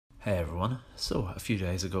Hey everyone. So, a few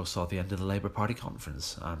days ago saw the end of the Labour Party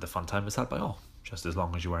conference, and a fun time was had by all, just as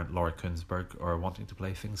long as you weren't Laura Kuenssberg or wanting to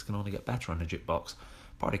play Things Can Only Get Better on a jukebox.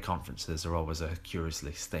 Party conferences are always a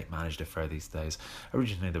curiously state-managed affair these days.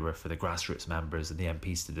 Originally they were for the grassroots members and the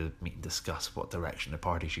MPs to meet and discuss what direction the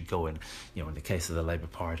party should go in. In the case of the Labour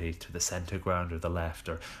Party, to the centre ground or the left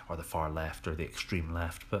or the far left or the extreme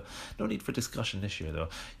left. But no need for discussion this year though.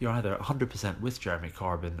 You're either 100% with Jeremy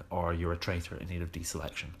Corbyn or you're a traitor in need of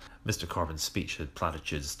deselection. Mr Corbyn's speech had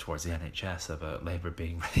platitudes towards the NHS about Labour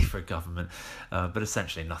being ready for government, but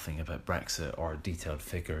essentially nothing about Brexit or detailed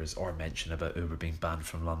figures or mention about Uber being banned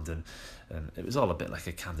from London. And it was all a bit like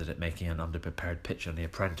a candidate making an underprepared pitch on The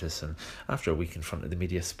Apprentice, and after a week in front of the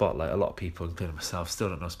media spotlight, a lot of people, including myself, still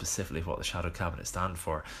don't know specifically what the shadow cabinet stand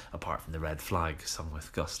for, apart from the red flag sung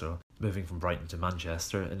with gusto. Moving from Brighton to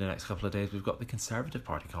Manchester, in the next couple of days we've got the Conservative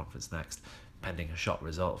Party conference next. Pending a shot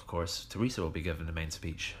result, of course, Theresa will be given the main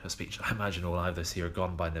speech, a speech I imagine will either see her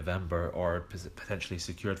gone by November or potentially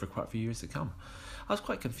secured for quite a few years to come. I was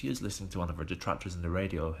quite confused listening to one of her detractors on the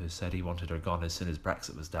radio who said he wanted her gone as soon as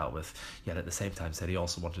Brexit was dealt with, yet at the same time said he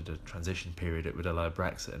also wanted a transition period that would allow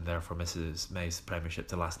Brexit and therefore Mrs May's premiership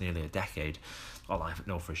to last nearly a decade. All I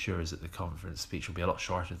know for sure is that the conference speech will be a lot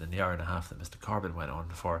shorter than the hour and a half that Mr Corbyn went on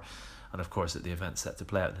for. And of course, at the event set to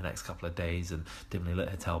play out in the next couple of days, and dimly lit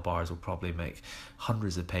hotel bars will probably make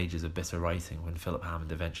hundreds of pages of bitter writing when Philip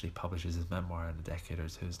Hammond eventually publishes his memoir in a decade or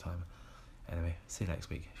two's time. Anyway, see you next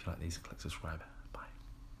week. If you like these, click subscribe.